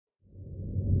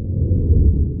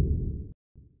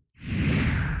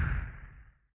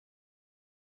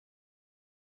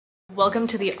Welcome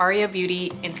to the Aria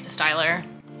Beauty Insta Styler.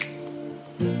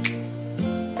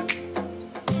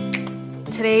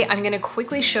 Today I'm going to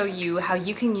quickly show you how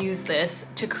you can use this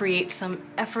to create some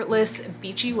effortless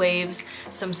beachy waves,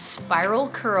 some spiral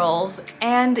curls,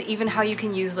 and even how you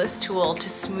can use this tool to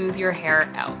smooth your hair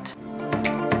out.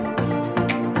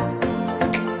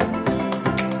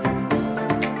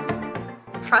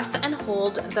 Press and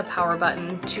hold the power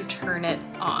button to turn it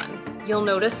on. You'll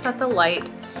notice that the light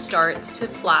starts to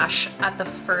flash at the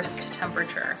first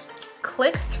temperature.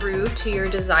 Click through to your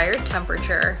desired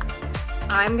temperature.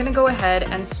 I'm gonna go ahead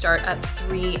and start at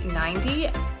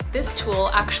 390. This tool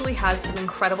actually has some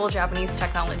incredible Japanese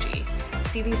technology.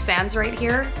 See these fans right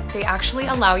here? They actually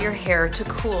allow your hair to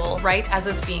cool right as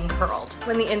it's being curled.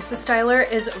 When the Insta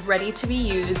Styler is ready to be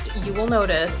used, you will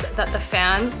notice that the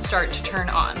fans start to turn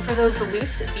on. For those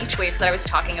loose beach waves that I was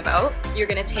talking about, you're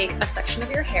gonna take a section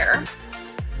of your hair,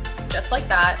 just like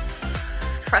that,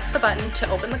 press the button to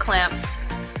open the clamps,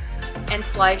 and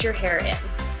slide your hair in.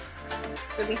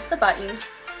 Release the button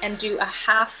and do a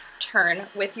half turn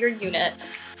with your unit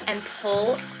and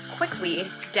pull quickly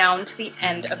down to the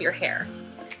end of your hair.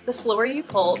 The slower you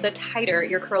pull, the tighter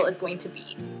your curl is going to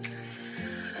be.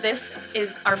 This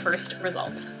is our first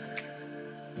result.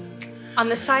 On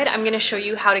this side, I'm going to show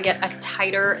you how to get a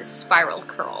tighter spiral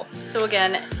curl. So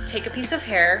again, take a piece of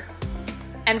hair,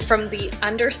 and from the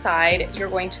underside, you're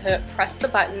going to press the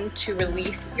button to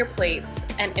release your plaits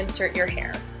and insert your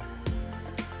hair.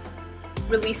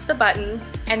 Release the button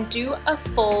and do a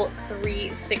full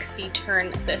 360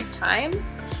 turn this time,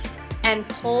 and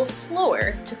pull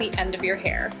slower to the end of your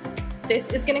hair. This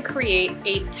is going to create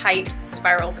a tight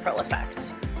spiral curl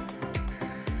effect.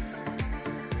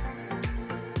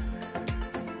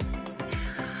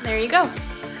 There you go.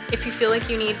 If you feel like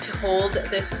you need to hold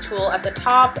this tool at the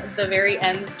top, the very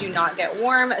ends do not get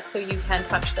warm, so you can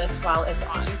touch this while it's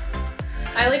on.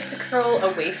 I like to curl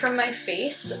away from my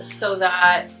face so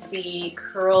that the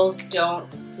curls don't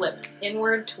flip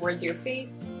inward towards your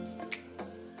face.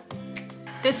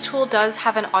 This tool does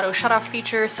have an auto shut-off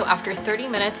feature, so after 30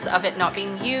 minutes of it not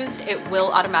being used, it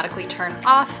will automatically turn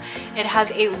off. It has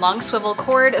a long swivel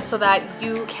cord so that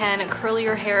you can curl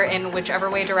your hair in whichever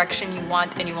way direction you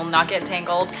want and you will not get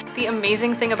tangled. The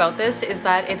amazing thing about this is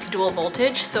that it's dual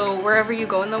voltage, so wherever you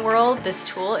go in the world, this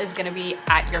tool is going to be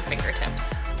at your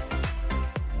fingertips.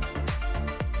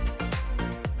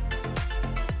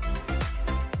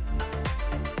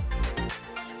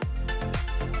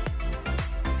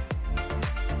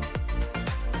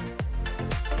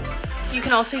 You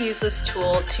can also use this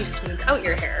tool to smooth out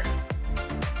your hair.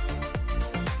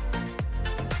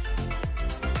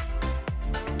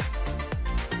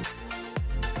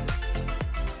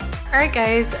 Alright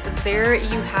guys, there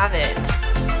you have it.